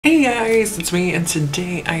Hey guys, it's me, and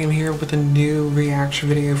today I am here with a new reaction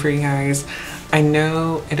video for you guys. I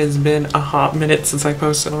know it has been a hot minute since I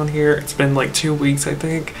posted on here. It's been like 2 weeks, I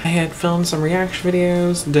think. I had filmed some reaction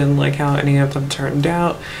videos, didn't like how any of them turned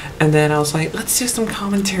out, and then I was like, let's do some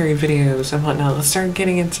commentary videos and whatnot. Let's start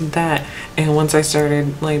getting into that. And once I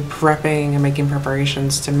started like prepping and making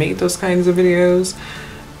preparations to make those kinds of videos,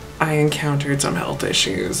 I encountered some health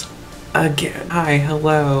issues. Again. Hi,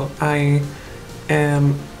 hello. I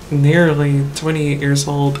am nearly 28 years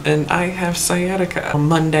old and I have sciatica. On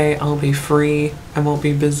Monday I'll be free, I won't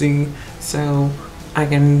be busy, so I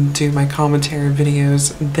can do my commentary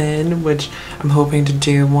videos then, which I'm hoping to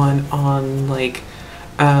do one on like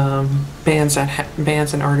bands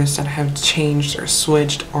and artists that have changed or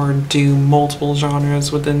switched or do multiple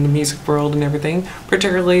genres within the music world and everything,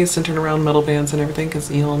 particularly centered around metal bands and everything,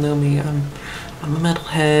 because you all know me, I'm a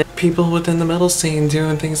metalhead. People within the metal scene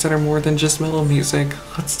doing things that are more than just metal music.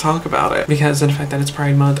 Let's talk about it. Because of the fact that it's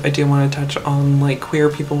Pride Month, I do want to touch on like queer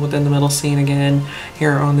people within the metal scene again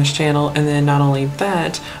here on this channel. And then not only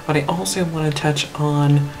that, but I also want to touch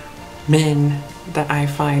on men that I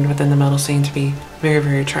find within the metal scene to be very,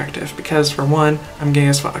 very attractive. Because for one, I'm gay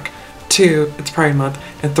as fuck. 2, it's Pride Month.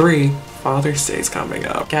 And 3, Father's Day's coming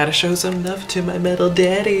up. Gotta show some love to my metal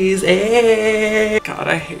daddies. Hey! God,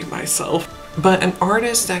 I hate myself. But an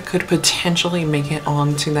artist that could potentially make it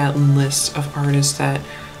onto that list of artists that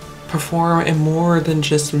perform in more than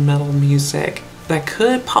just metal music, that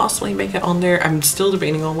could possibly make it on there. I'm still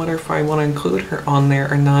debating on whether if I want to include her on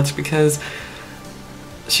there or not, because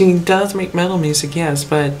she does make metal music, yes,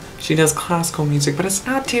 but she does classical music, but it's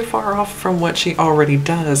not too far off from what she already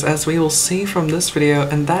does, as we will see from this video,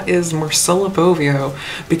 and that is Marcella Bovio,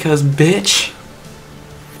 because bitch,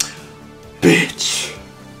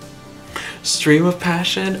 Stream of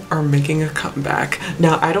Passion are making a comeback.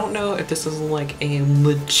 Now, I don't know if this is like a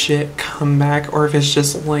legit comeback or if it's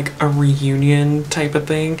just like a reunion type of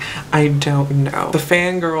thing. I don't know. The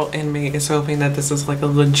fangirl in me is hoping that this is like a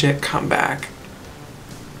legit comeback,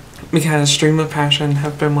 because Stream of Passion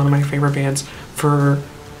have been one of my favorite bands for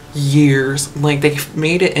years. Like, they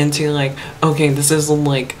made it into like, okay, this is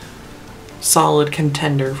like solid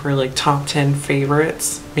contender for like top 10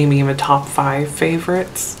 favorites, maybe even top 5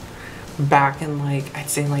 favorites back in like, I'd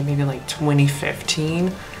say like maybe like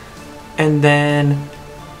 2015, and then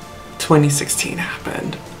 2016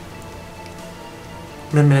 happened.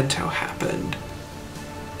 Memento happened,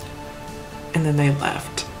 and then they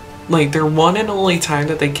left. Like, their one and only time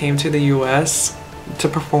that they came to the US to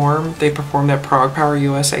perform, they performed at Prog Power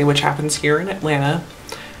USA, which happens here in Atlanta.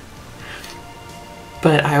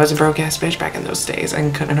 But I was a broke ass bitch back in those days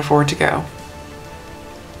and couldn't afford to go.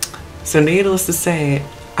 So needless to say,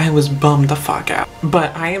 I was bummed the fuck out.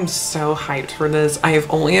 But I am so hyped for this. I have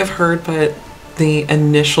only heard but the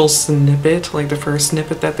initial snippet, like the first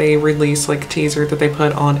snippet that they released, like teaser that they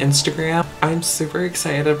put on Instagram. I'm super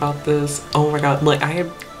excited about this. Oh my god, like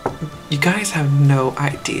you guys have no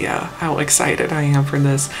idea how excited I am for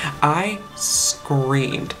this. I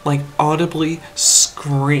screamed, like audibly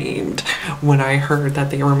screamed, when I heard that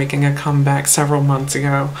they were making a comeback several months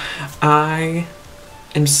ago. I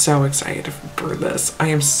am so excited for this. I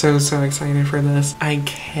am so excited for this. I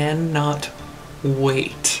cannot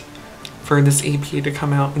wait for this EP to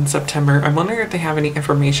come out in September. I'm wondering if they have any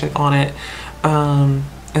information on it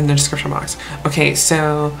in the description box. Okay,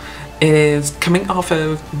 so it is coming off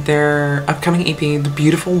of their upcoming EP, The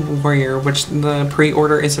Beautiful Warrior, which the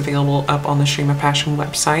pre-order is available up on the Stream of Passion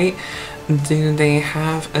website. Do they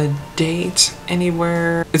have a date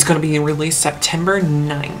anywhere? It's going to be released September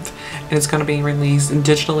 9th. And it's going to be released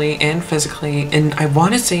digitally and physically. And I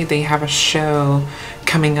want to say they have a show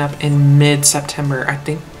coming up in mid-September. I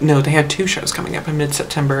think, no, they have 2 shows coming up in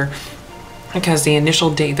mid-September, because the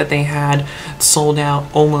initial date that they had sold out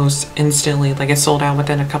almost instantly. Like, it sold out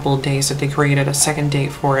within a couple of days, so they created a second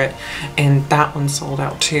date for it, and that one sold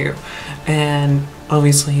out too. And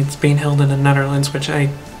obviously it's being held in the Netherlands, which I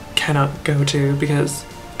cannot go to because,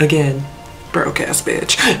 again, broke ass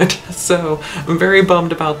bitch. So I'm very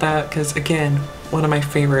bummed about that, because again, one of my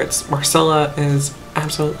favorites. Marcella is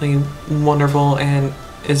absolutely wonderful and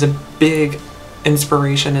is a big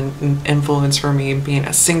inspiration and influence for me, being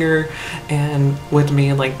a singer, and with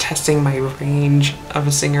me like testing my range of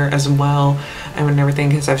a singer as well, and everything,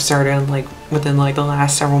 because I've started like within like the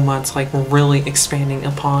last several months like really expanding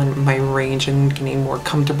upon my range and getting more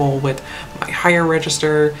comfortable with my higher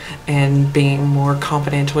register and being more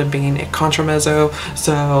confident with being a contramezzo.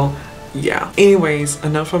 So yeah, anyways,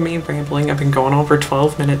 enough of me rambling. I've been going on for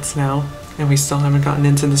 12 minutes now. and we still haven't gotten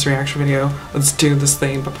into this reaction video. Let's do this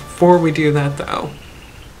thing. But before we do that though,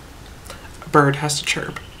 a bird has to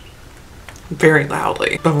chirp. very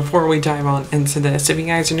loudly. But before we dive on into this, if you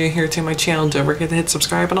guys are new here to my channel, don't forget to hit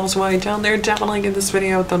subscribe, and also while you're down there, definitely give this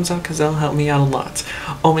video a thumbs up because that'll help me out a lot.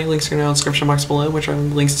 All my links are in the description box below, which are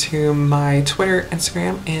links to my Twitter,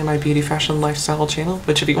 Instagram, and my beauty, fashion, lifestyle channel.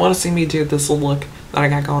 Which if you want to see me do this look that I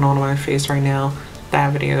got going on my face right now,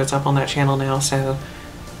 that video is up on that channel now, so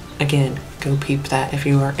again, go peep that if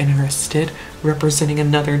you are interested. Representing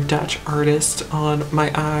another Dutch artist on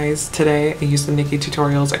my eyes today. I used the Nikkie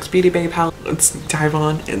Tutorials X Beauty Bay palette. Let's dive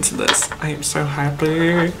on into this. I am so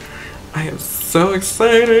happy. I am so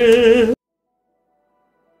excited.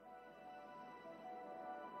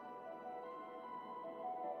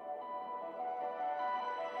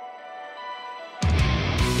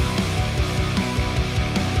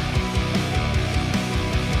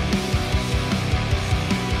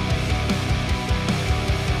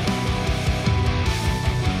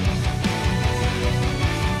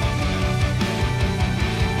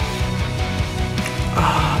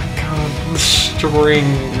 The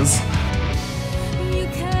strings. You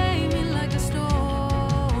came in like a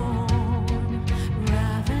storm,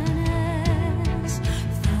 ravenous,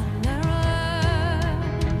 thunderous.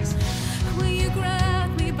 When you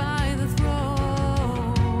grabbed me by the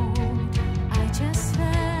throat, I just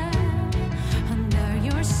fell under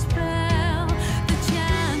your spell. The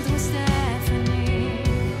chant was deafening,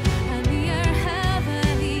 and the air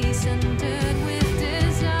heavily scented with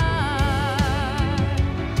desire.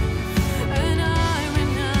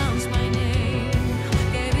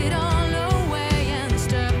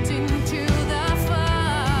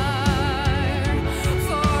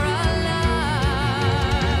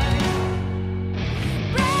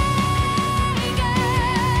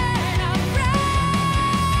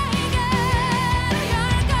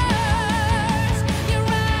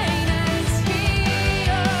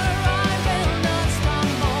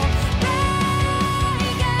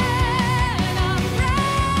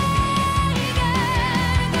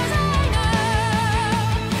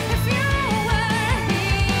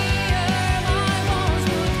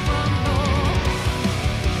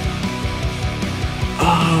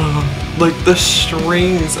 Like the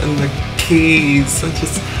strings and the keys, it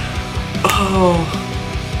just, oh,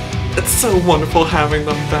 it's so wonderful having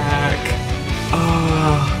them back.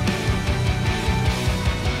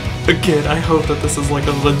 Again, I hope that this is like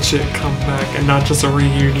a legit comeback and not just a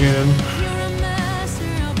reunion.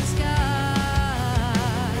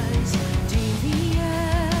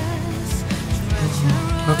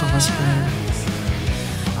 Not the whisper.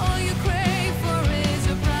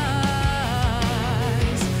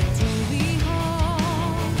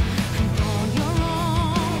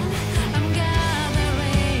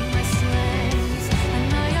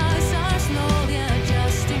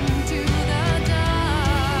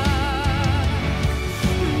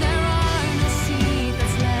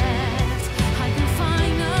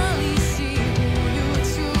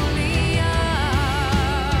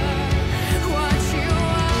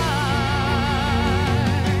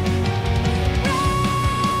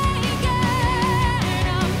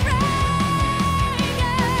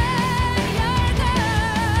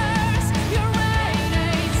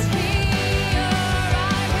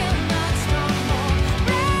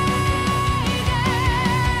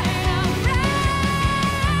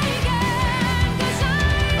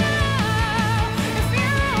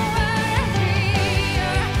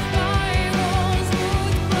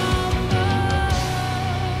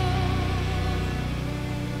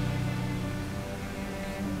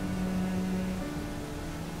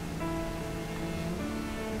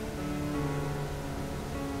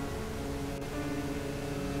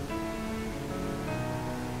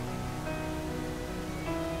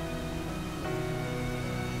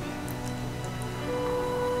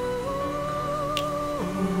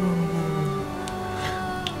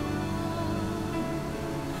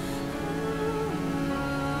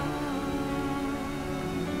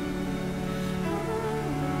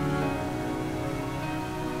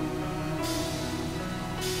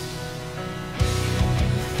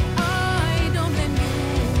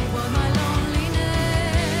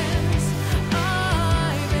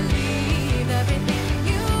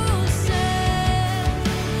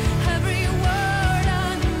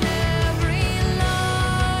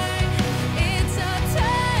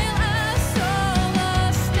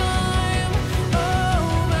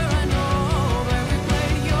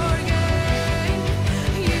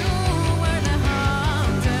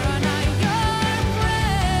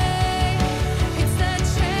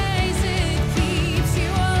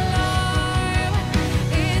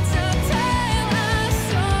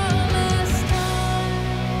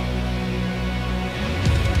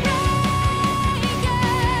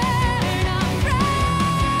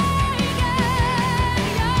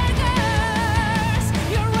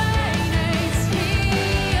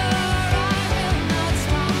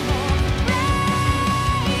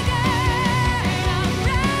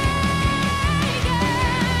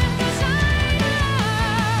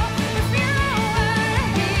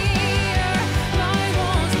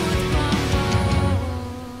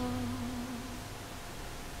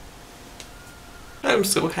 I'm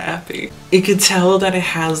so happy. You could tell that it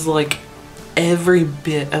has like every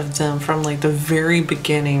bit of them from like the very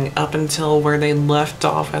beginning up until where they left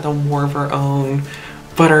off at A War of Our Own,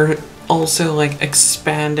 but are also like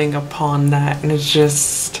expanding upon that, and it's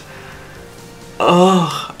just,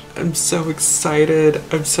 oh, I'm so excited.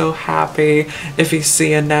 I'm so happy. If you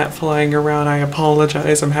see a gnat flying around, I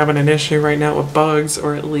apologize. I'm having an issue right now with bugs,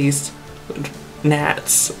 or at least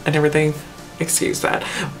gnats and everything. Excuse that.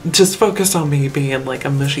 Just focus on me being like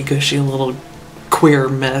a mushy gushy little queer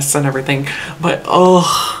mess and everything. But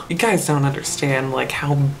oh, you guys don't understand like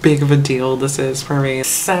how big of a deal this is for me.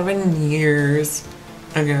 7 years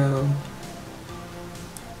ago,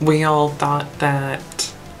 we all thought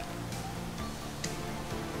that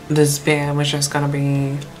this band was just gonna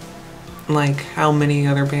be like how many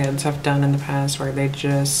other bands have done in the past, where they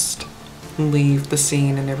just leave the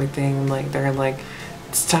scene and everything. Like they're like,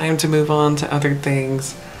 it's time to move on to other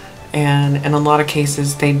things, and in a lot of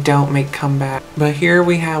cases they don't make comeback. But here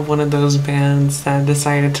we have one of those bands that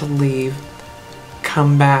decided to leave,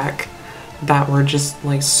 come back, that were just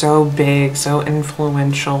like so big, so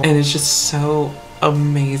influential, and it's just so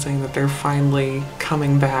amazing that they're finally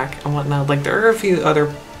coming back and whatnot. Like there are a few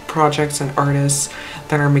other projects and artists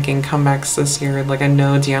that are making comebacks this year. Like I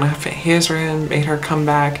know Diana Hazran made her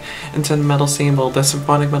comeback into the metal scene, well, the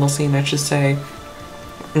symphonic metal scene I should say,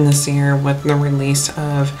 in this year with the release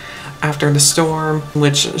of After the Storm,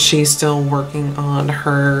 which she's still working on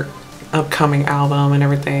her upcoming album and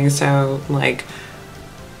everything. So like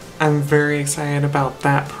I'm very excited about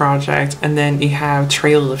that project. And then you have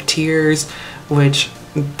Trail of Tears, which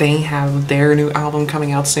they have their new album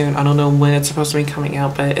coming out soon. I don't know when it's supposed to be coming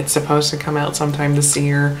out, but it's supposed to come out sometime this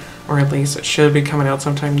year, or at least it should be coming out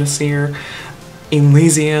sometime this year.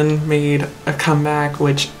 Elysian made a comeback,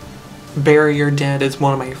 which Bury Your Dead is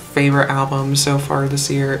one of my favorite albums so far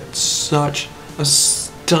this year. It's such a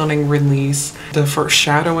stunning release. The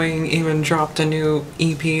Foreshadowing even dropped a new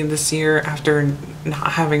EP this year after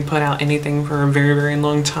not having put out anything for a very, very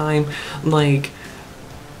long time. Like,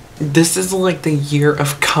 this is like the year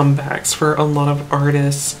of comebacks for a lot of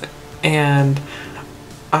artists, and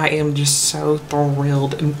I am just so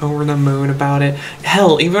thrilled and over the moon about it.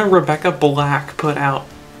 Hell, even Rebecca Black put out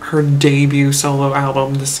her debut solo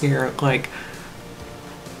album this year. Like,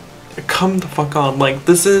 come the fuck on. Like,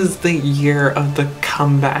 this is the year of the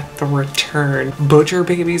comeback, the return. Butcher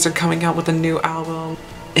Babies are coming out with a new album,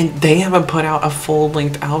 and they haven't put out a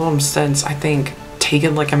full-length album since, I think,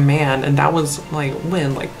 Taken Like a Man, and that was like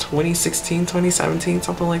when, like 2016, 2017,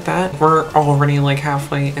 something like that. We're already like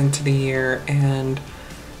halfway into the year, and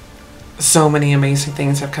so many amazing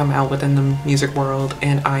things have come out within the music world,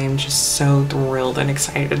 and I am just so thrilled and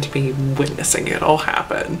excited to be witnessing it all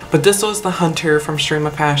happen. But this was The Hunter from Stream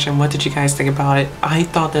of Passion. What did you guys think about it? I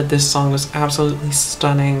thought that this song was absolutely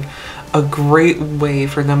stunning. A great way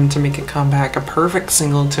for them to make a comeback. A perfect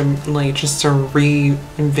single to like just to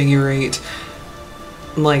reinvigorate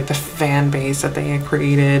like the fan base that they had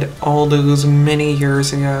created all those many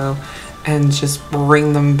years ago, and just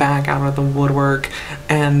bring them back out of the woodwork,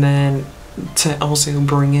 and then to also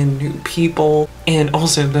bring in new people. And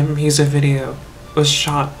also the music video was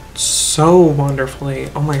shot so wonderfully.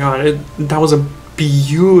 Oh my god, that was a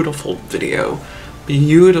beautiful video,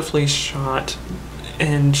 beautifully shot,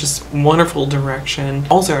 and just wonderful direction.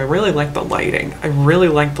 Also, I really like the lighting. I really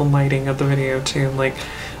like the lighting of the video too. Like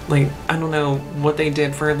I don't know what they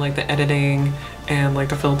did for like the editing and like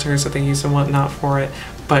the filters that they used and whatnot for it,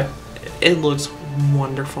 but it looks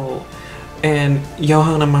wonderful. And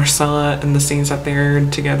Johan and Marcella and the scenes that they're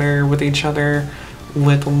together with each other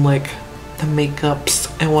with like the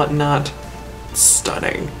makeups and whatnot,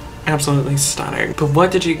 stunning. Absolutely stunning. But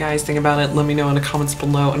what did you guys think about it? Let me know in the comments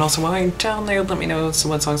below, and also while you're down there, let me know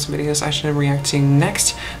what songs and videos I should react to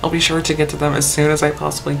next. I'll be sure to get to them as soon as I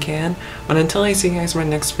possibly can. But until I see you guys in my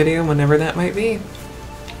next video, whenever that might be,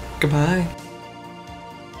 goodbye.